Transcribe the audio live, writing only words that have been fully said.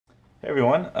Hey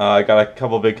everyone, I got a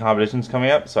couple big competitions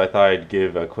coming up, so I thought I'd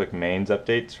give a quick mains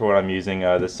update for what I'm using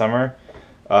this summer.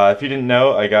 If you didn't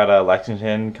know, I got a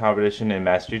Lexington competition in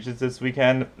Massachusetts this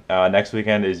weekend. Next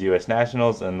weekend is U.S.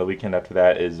 Nationals, and the weekend after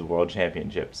that is World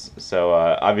Championships. So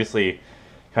obviously,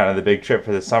 kind of the big trip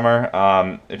for the summer.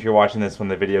 If you're watching this when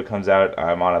the video comes out,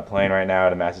 I'm on a plane right now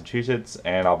to Massachusetts,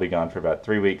 and I'll be gone for about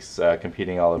 3 weeks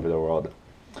competing all over the world.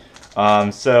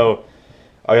 So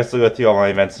I guess we'll go through all my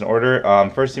events in order.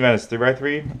 First event is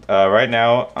 3x3. Right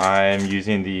now, I'm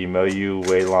using the Moyu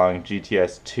Weilong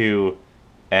GTS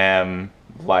 2M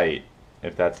Lite,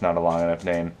 if that's not a long enough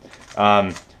name.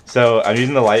 So I'm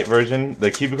using the light version.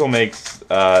 The Cubicle makes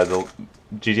the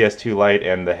GTS 2 Lite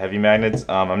and the heavy magnets.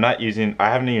 I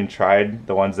haven't even tried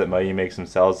the ones that Moyu makes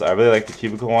themselves. I really like the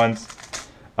Cubicle ones.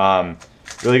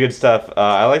 Really good stuff.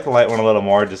 I like the light one a little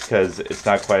more just because it's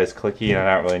not quite as clicky and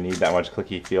I don't really need that much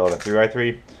clicky feel in a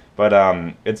 3x3.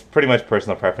 But it's pretty much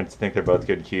personal preference. I think they're both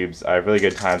good cubes. I have really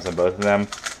good times on both of them.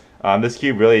 This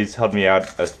cube really has helped me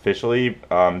out officially.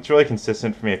 It's really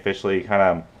consistent for me officially.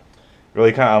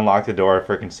 Really unlocked the door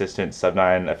for consistent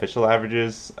sub-9 official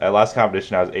averages. At last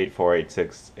competition I was 8.4,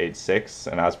 8.6, 8.6,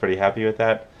 and I was pretty happy with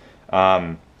that.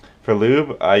 For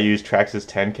lube, I used Traxxas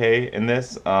 10K in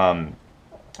this.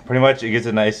 Pretty much it gives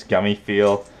a nice gummy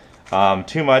feel.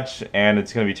 Too much and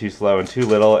it's going to be too slow, and too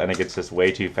little and it gets just way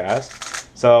too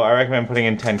fast. So I recommend putting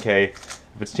in 10K.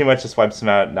 If it's too much, just wipe some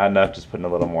out. Not enough, just put in a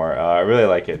little more. I really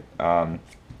like it.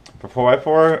 For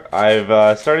 4x4,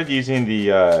 I've started using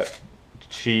the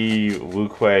Qi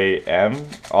Wuquei M,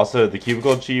 also the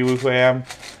Cubicle Qi Wuquei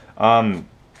M.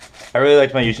 I really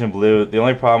liked my Yushin Blue. The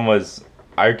only problem was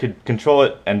I could control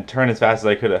it and turn as fast as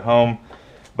I could at home.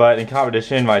 But in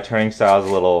competition, my turning style is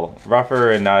a little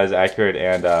rougher and not as accurate,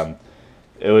 and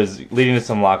it was leading to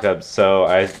some lockups, so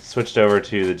I switched over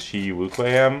to the Qi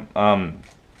Wuquei M.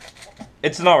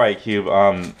 It's an alright cube.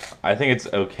 I think it's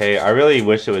okay. I really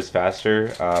wish it was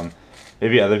faster.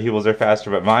 Maybe other people's are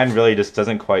faster, but mine really just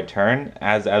doesn't quite turn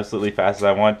as absolutely fast as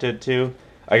I want it to.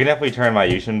 I can definitely turn my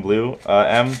Yushin Blue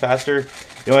M faster.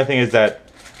 The only thing is that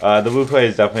the Wuquei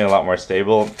is definitely a lot more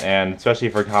stable, and especially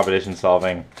for competition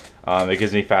solving, it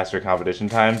gives me faster competition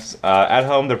times. At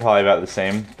home, they're probably about the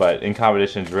same, but in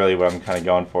competition is really what I'm kind of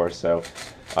going for, so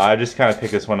I just kind of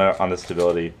picked this one on the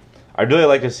stability. I'd really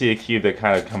like to see a cube that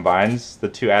kind of combines the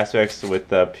two aspects with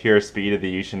the pure speed of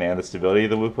the Yushin and the stability of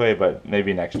the Wuquei, but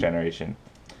maybe next generation.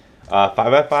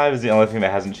 5x5 is the only thing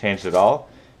that hasn't changed at all.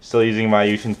 Still using my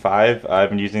Yushin 5. I've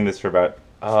been using this for about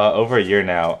over a year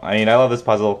now. I mean, I love this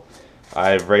puzzle.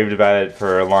 I've raved about it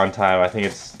for a long time. I think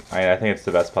it's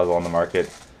the best puzzle on the market.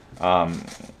 I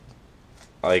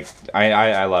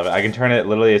love it. I can turn it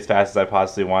literally as fast as I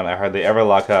possibly want. I hardly ever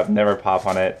lock up, never pop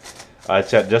on it.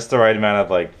 It's got just the right amount of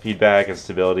like feedback and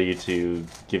stability to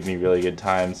give me really good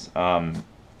times.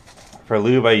 For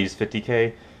lube, I use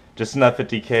 50K, just enough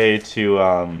 50K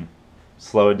to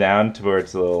slow it down to where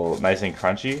it's a little nice and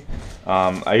crunchy.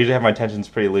 I usually have my tensions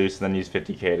pretty loose and then use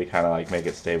 50K to kind of like make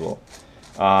it stable.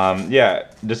 Yeah,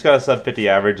 just got a sub 50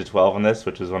 average of 12 on this,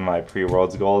 which was one of my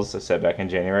pre-Worlds goals I set back in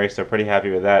January, so pretty happy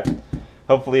with that.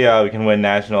 Hopefully we can win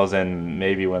Nationals and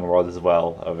maybe win Worlds as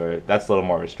well. That's a little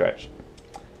more of a stretch.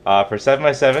 For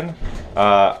 7x7,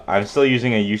 I'm still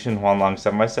using a Yushin Huanglong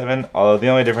 7x7, although the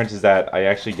only difference is that I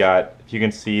actually got, if you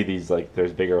can see these, like,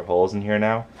 there's bigger holes in here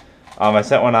now. I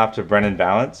sent one off to Brennan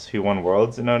Balance, who won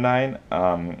Worlds in '09.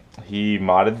 He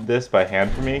modded this by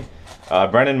hand for me.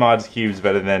 Brennan mods cubes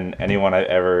better than anyone I've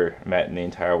ever met in the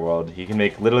entire world. He can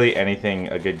make literally anything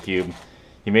a good cube.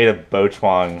 He made a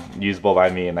Bochuang usable by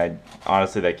me, and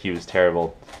honestly, that cube is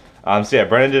terrible. So yeah,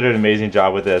 Brennan did an amazing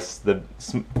job with this. The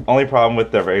only problem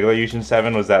with the regular Yushin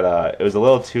 7 was that it was a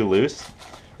little too loose,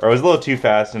 or it was a little too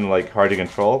fast and like hard to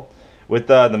control. With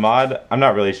the mod, I'm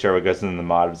not really sure what goes in the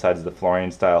mod besides the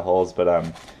fluorine style holes, but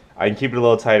I can keep it a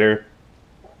little tighter.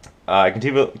 I can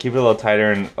keep it a little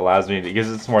tighter, and it gives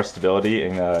it some more stability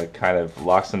and kind of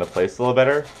locks into place a little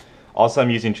better. Also, I'm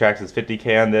using Traxxas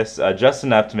 50K on this, just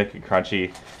enough to make it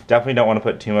crunchy. Definitely don't want to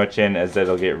put too much in, as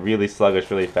it'll get really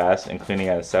sluggish really fast, and cleaning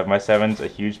out a 7x7 is a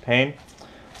huge pain.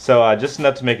 So just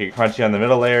enough to make it crunchy on the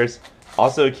middle layers.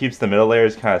 Also, it keeps the middle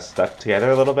layers kind of stuck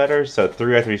together a little better, so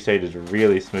 3x3 stage is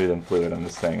really smooth and fluid on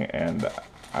this thing, and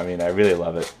I mean, I really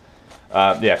love it.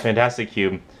 Yeah, fantastic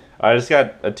cube. I just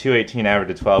got a 218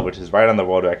 average of 12, which is right on the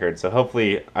world record, so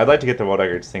hopefully, I'd like to get the world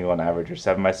record single and average, or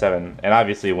 7x7, and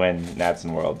obviously win Nats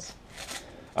and Worlds.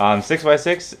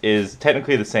 6x6 is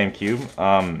technically the same cube.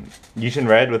 Yushin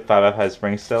Red with 5f5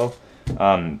 spring still.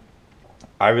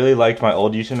 I really liked my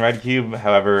old Yushin Red cube,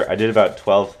 however, I did about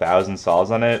 12,000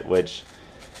 sols on it, which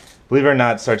believe it or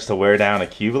not, starts to wear down a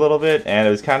cube a little bit, and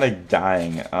it was kind of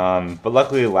dying. But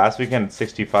luckily, last weekend at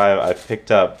 65, I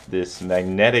picked up this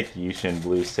magnetic Yushin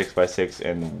Blue 6x6,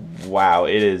 and wow,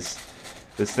 this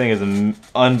thing is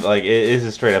it is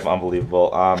just straight up unbelievable.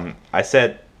 I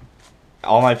set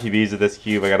all my PBs of this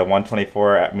cube. I got a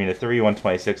 124 mean a 3,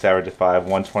 126 average of 5,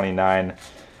 129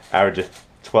 average of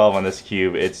 12 on this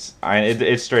cube. It's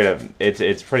straight up.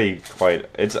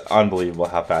 It's unbelievable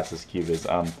how fast this cube is.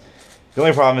 The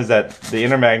only problem is that the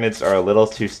inner magnets are a little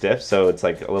too stiff, so it's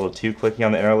like a little too clicky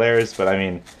on the inner layers, but I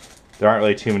mean, there aren't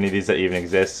really too many of these that even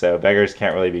exist, so beggars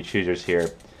can't really be choosers here.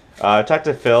 I talked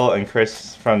to Phil and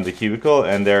Chris from the Cubicle,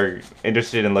 and they're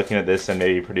interested in looking at this and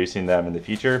maybe producing them in the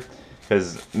future,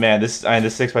 because man, this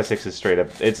 6x6 is straight up,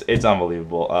 it's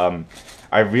unbelievable.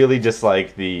 I really just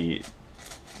like the,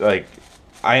 the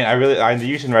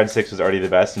Yushin Red 6 was already the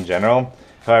best in general,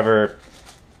 however,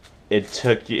 it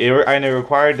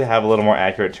required to have a little more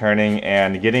accurate turning,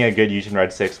 and getting a good Yushin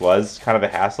Red 6 was kind of a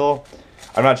hassle.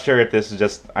 I'm not sure if this is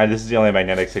this is the only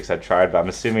magnetic 6 I've tried, but I'm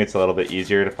assuming it's a little bit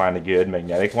easier to find a good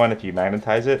magnetic one if you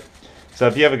magnetize it. So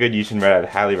if you have a good Yushin Red, I'd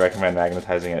highly recommend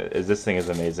magnetizing it, as this thing is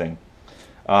amazing.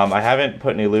 I haven't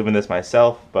put any lube in this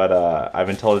myself, but I've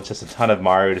been told it's just a ton of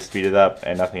Maru to speed it up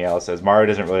and nothing else, as Maru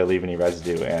doesn't really leave any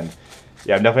residue, and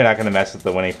yeah, I'm definitely not going to mess with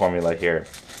the winning formula here.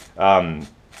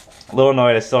 A little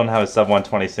annoyed I still don't have a sub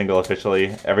 120 single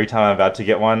officially. Every time I'm about to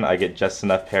get one, I get just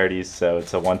enough parodies, so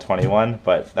it's a 121,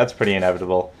 but that's pretty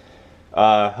inevitable.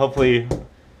 Hopefully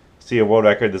see a world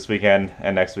record this weekend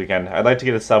and next weekend. I'd like to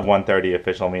get a sub 130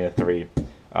 official mean of 3,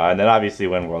 and then obviously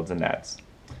win Worlds and Nats.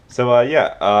 So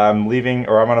yeah, I'm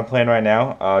on a plane right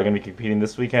now. I'm going to be competing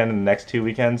this weekend and the next 2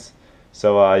 weekends.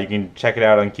 So you can check it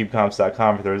out on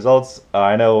cubecomps.com for the results.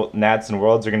 I know Nats and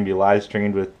Worlds are going to be live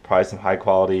streamed with probably some high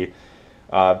quality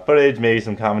footage, maybe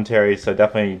some commentary, so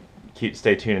definitely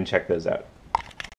stay tuned and check those out.